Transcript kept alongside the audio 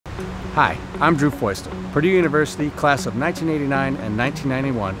Hi, I'm Drew Feustel, Purdue University, class of 1989 and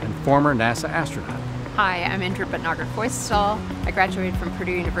 1991, and former NASA astronaut. Hi, I'm Indra Feustel. I graduated from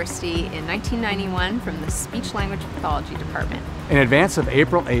Purdue University in 1991 from the Speech-Language Pathology Department. In advance of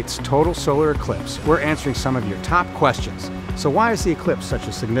April 8th's total solar eclipse, we're answering some of your top questions. So why is the eclipse such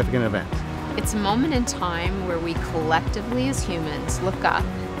a significant event? It's a moment in time where we collectively as humans look up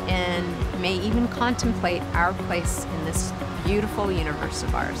and may even contemplate our place in this beautiful universe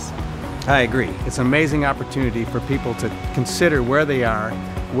of ours. I agree. It's an amazing opportunity for people to consider where they are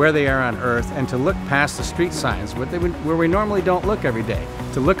on Earth, and to look past the street signs where we normally don't look every day,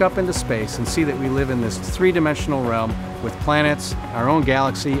 to look up into space and see that we live in this three-dimensional realm with planets, our own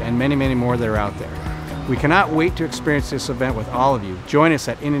galaxy, and many, many more that are out there. We cannot wait to experience this event with all of you. Join us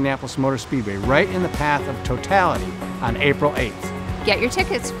at Indianapolis Motor Speedway, right in the path of totality, on April 8th. Get your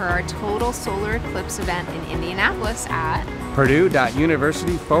tickets for our total solar eclipse event in Indianapolis at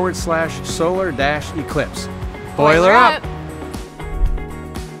purdue.university/solar-eclipse. Boiler up!